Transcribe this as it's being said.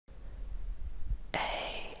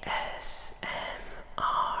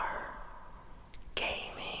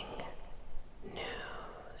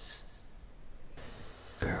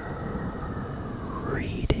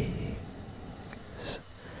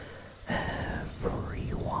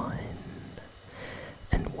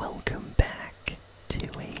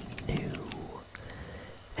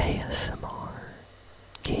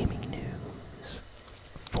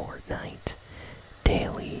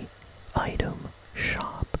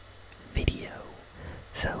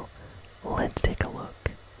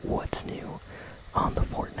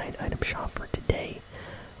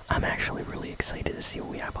excited to see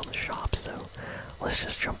what we have on the shop, so let's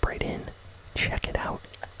just jump right in, check it out.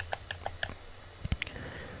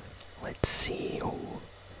 Let's see. Oh,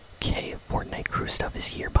 okay, Fortnite crew stuff is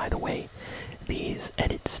here, by the way. These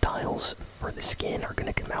edit styles for the skin are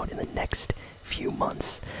going to come out in the next few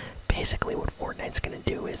months. Basically, what Fortnite's going to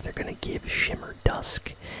do is they're going to give Shimmer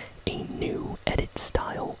Dusk a new edit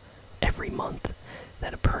style every month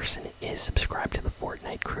that a person is subscribed to the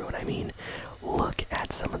Fortnite crew. And I mean, look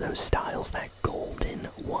at some of those styles. That golden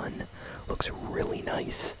one looks really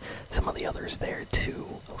nice. Some of the others there too.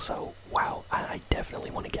 So, wow, I definitely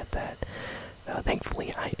want to get that.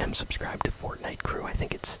 Thankfully, I am subscribed to Fortnite crew. I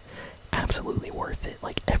think it's absolutely worth it.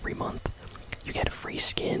 Like, every month, you get a free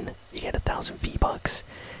skin, you get 1,000 V-Bucks,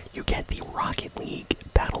 you get the Rocket League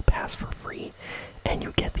Battle Pass for free, and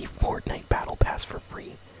you get the Fortnite Battle Pass for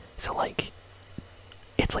free. So, like,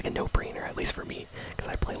 it's like a no-brainer, at least for me, because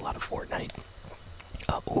I play a lot of Fortnite.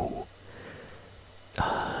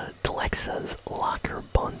 Dylexa's Locker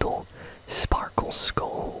Bundle, Sparkle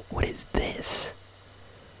Skull. What is this?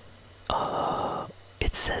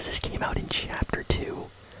 It says this came out in Chapter 2.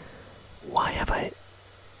 Why have I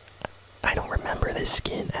don't remember this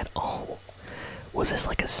skin at all. Was this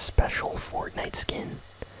like a special Fortnite skin?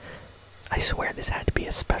 I swear this had to be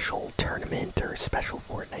a special tournament or a special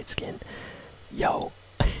Fortnite skin. Yo,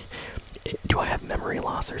 do I have memory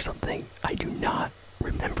loss or something? I do not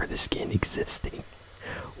remember the skin existing.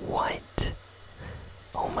 What?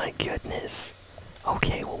 Oh my goodness.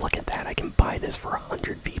 Okay, well look at that. I can buy this for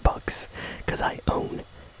 100 V-Bucks because I own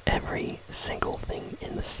every single thing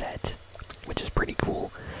in the set, which is pretty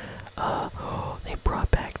cool. They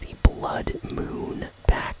brought back the Blood Moon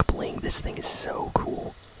back bling. This thing is so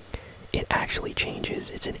cool. It actually changes.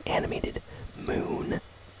 It's an animated moon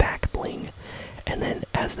back bling, and then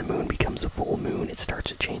as the moon becomes a full moon, it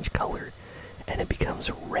starts to change color, and it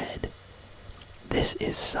becomes red. This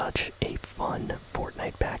is such a fun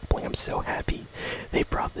Fortnite back bling. I'm so happy they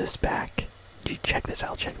brought this back. Check this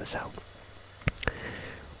out, check this out.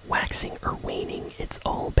 Waxing or waning, it's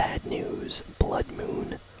all bad news. Blood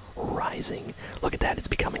Moon rising. Look at that, it's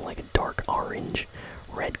becoming like a dark orange,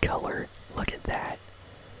 red color. Look at that.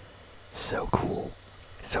 So cool.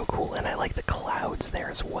 So cool, and I like the clouds there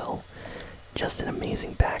as well. Just an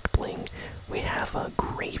amazing back bling. We have a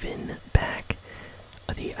Graven back.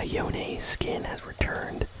 The Ione skin has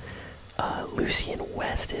returned. Lucian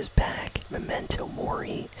West is back. Memento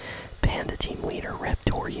Mori. Panda Team Leader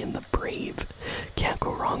Reptorian the Brave. Can't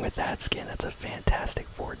go wrong with that skin. That's a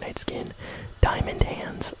fantastic Fortnite skin. Diamond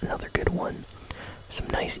Hands, another good one. Some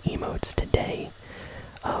nice emotes today.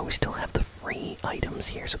 We still have the free items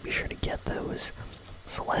here, so be sure to get those.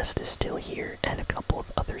 Celeste is still here, and a couple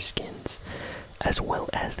of other skins, as well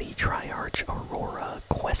as the Triarch Aurora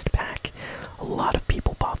Quest Pack. A lot of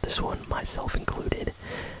people bought this one, myself included.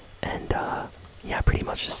 And, yeah, pretty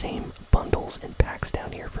much the same bundles and packs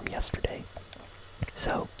down here from yesterday.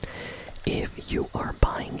 So, if you are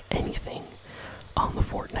buying anything on the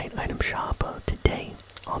Fortnite Item Shop today,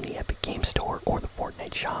 on the Epic Game Store or the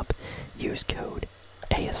Fortnite Shop, use code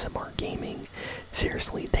ASMRGaming.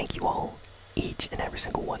 Seriously, thank you all, each and every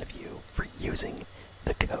single one of you, for using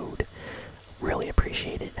the code. Really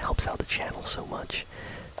appreciate it. It helps out the channel so much.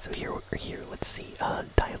 So here, let's see,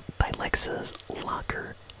 Dylexa's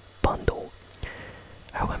Locker Bundle.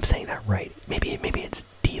 I hope I'm saying that right. Maybe it's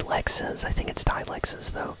Dylexa's. I think it's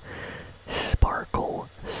Dylexa's though. Sparkle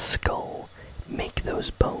Skull. Make those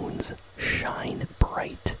bones shine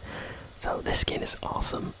bright. So this skin is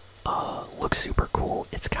awesome. Looks super cool.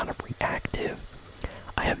 It's kind of reactive.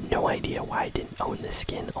 I have no idea why I didn't own this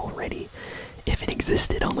skin already. If it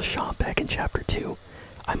existed on the shop back in Chapter 2,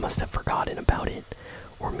 I must have forgotten about it.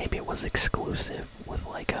 Or maybe it was exclusive with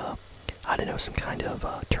like a, I don't know, some kind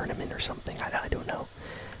of tournament or something. I don't know.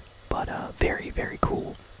 But very, very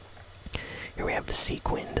cool. Here we have the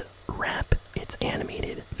sequined wrap. It's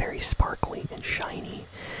animated, very sparkly and shiny.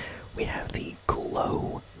 We have the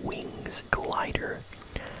Glow Wings Glider.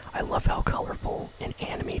 I love how colorful and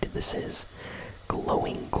animated this is.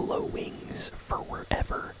 Glowing glow wings for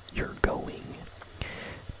wherever you're going.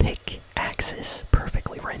 Pick axis,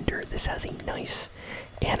 perfectly rendered. This has a nice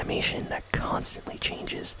animation that constantly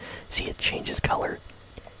changes. See, it changes color.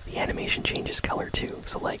 The animation changes color too.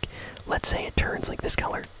 So like, let's say it turns like this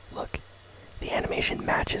color. Look, the animation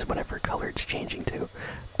matches whatever color it's changing to.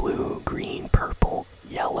 Blue, green, purple,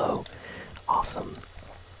 yellow. Awesome.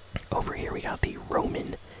 Over here we got the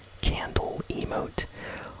Roman candle emote.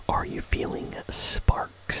 Are you feeling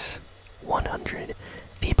sparks? 100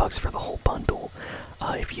 V-Bucks for the whole bundle.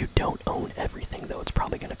 If you don't own everything though, it's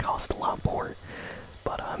probably going to cost a lot more.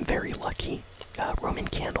 but I'm very lucky. Roman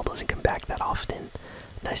Candle doesn't come back that often.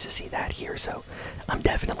 Nice to see that here, so I'm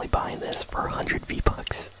definitely buying this for 100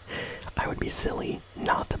 V-Bucks. I would be silly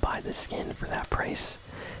not to buy this skin for that price.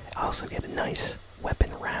 I also get a nice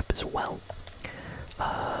weapon wrap as well.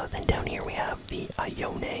 Then down here we have the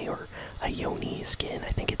Ione, or Ione skin. I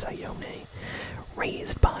think it's Ione.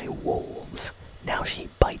 Raised by wolves. Now she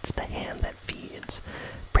bites the hand that feeds.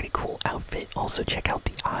 Pretty cool outfit. Also check out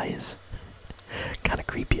the eyes. Kind of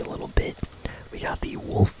creepy a little bit. We got the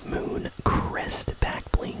Wolf Moon crest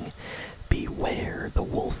back bling. Beware the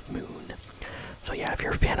Wolf Moon. So yeah, if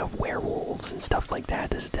you're a fan of werewolves and stuff like that,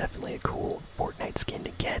 this is definitely a cool Fortnite skin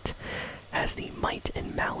to get. Has the Might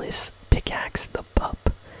and Malice pickaxe. The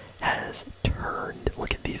pup has turned.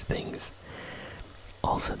 Look at these things.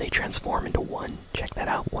 Also, they transform into one. Check that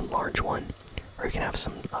out, one large one. Or you can have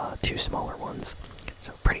some two smaller ones.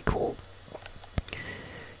 So pretty cool.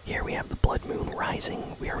 Here we have the Blood Moon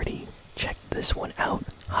Rising. We already checked this one out.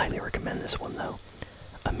 Highly recommend this one though.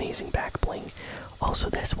 Amazing back bling. Also,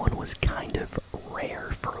 this one was kind of rare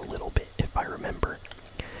for a little bit, if I remember.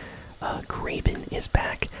 Graven is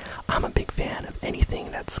back. I'm a big fan of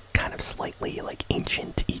anything that's kind of slightly like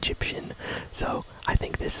ancient Egyptian, so I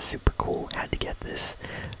think this is super cool. Had to get this.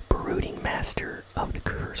 Brooding Master of the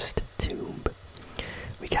Cursed Tomb.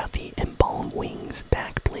 We got the Embalm Wings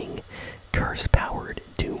back bling. Curse powered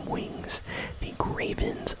Doom Wings. The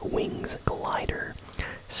Graven's Wings Glider.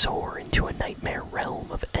 Soar into a nightmare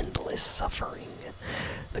realm of endless suffering.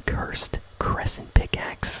 The Cursed Crescent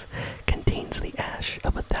Pickaxe contains the ash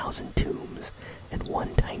of 1,000 tombs and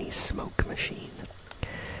one tiny smoke machine.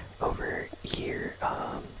 Over here,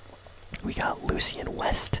 we got Lucian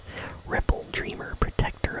West, Ripple Dreamer,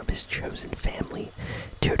 protector of his chosen family.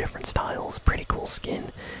 Two different styles, pretty cool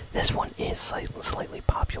skin. This one is slightly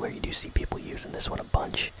popular. You do see people using this one a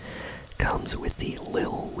bunch. Comes with the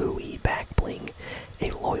Lil Louie back bling,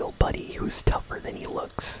 a loyal buddy who's tougher than he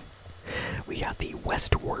looks. We got the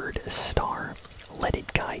Westward Star. Let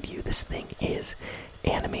it guide you. This thing is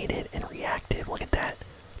animated and reactive. Look at that.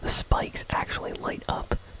 The spikes actually light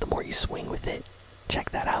up the more you swing with it.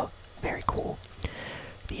 Check that out. Very cool.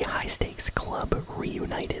 The High Stakes Club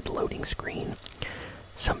Reunited loading screen.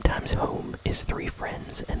 Sometimes home is 3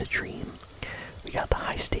 friends and a dream. We got the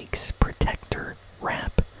High Stakes Protector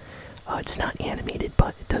wrap. It's not animated,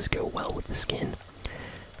 but it does go well with the skin.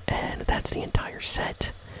 And that's the entire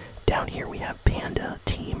set. Down here we have Panda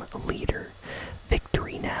Team Leader.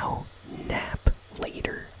 Victory now, nap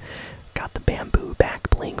later. Got the Bamboo back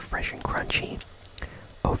bling, fresh and crunchy.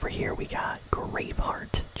 Over here we got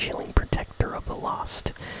Graveheart, Chilling Protector of the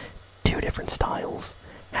Lost. Two different styles.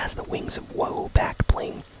 Has the Wings of Woe back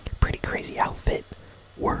bling. Pretty crazy outfit.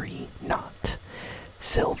 Worry not.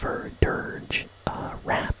 Silver Dirge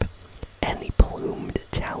wrap. And the Plumed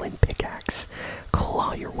Talon pickaxe.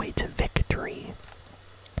 Claw your way to victory.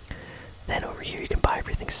 Then over here you can buy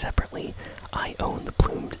everything separately. I own the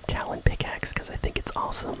Plumed Talon pickaxe because I think it's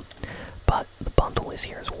awesome. But the bundle is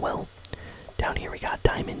here as well. Down here we got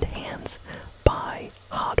Diamond Hands. Buy,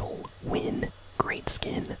 hodl, win. Great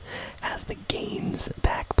skin. Has the Gains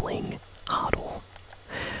back bling. Hodl.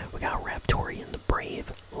 We got Raptorian the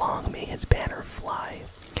Brave. Long may his banner fly.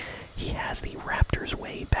 He has the Raptor's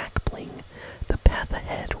Way back bling. The path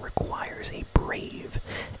ahead requires a brave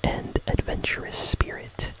and adventurous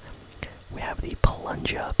spirit. We have the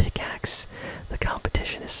Plunja pickaxe. The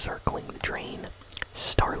competition is circling the drain.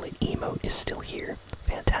 Starlit emote is still here.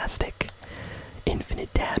 Fantastic.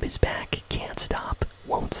 Infinite dab is back. Can't stop.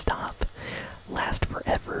 Won't stop. Last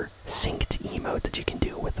forever. Synced emote that you can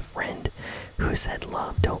do with a friend. Who said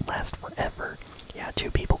love don't last forever? Yeah,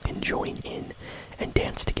 2 people can join in and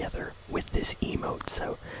dance together with this emote,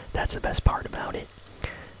 so that's the best part about it.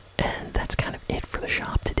 And that's kind of it for the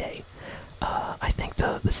shop today. I think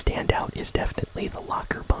the standout is definitely the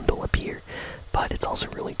locker bundle up here, but it's also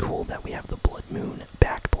really cool that we have the Blood Moon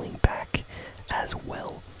back bling back as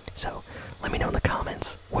well. So let me know in the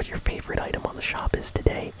comments what your favorite item on the shop is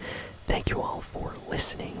today. Thank you all for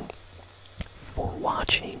listening, for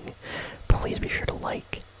watching. Please be sure to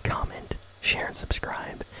like, comment, share, and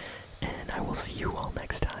subscribe, and I will see you all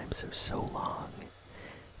next time. So long.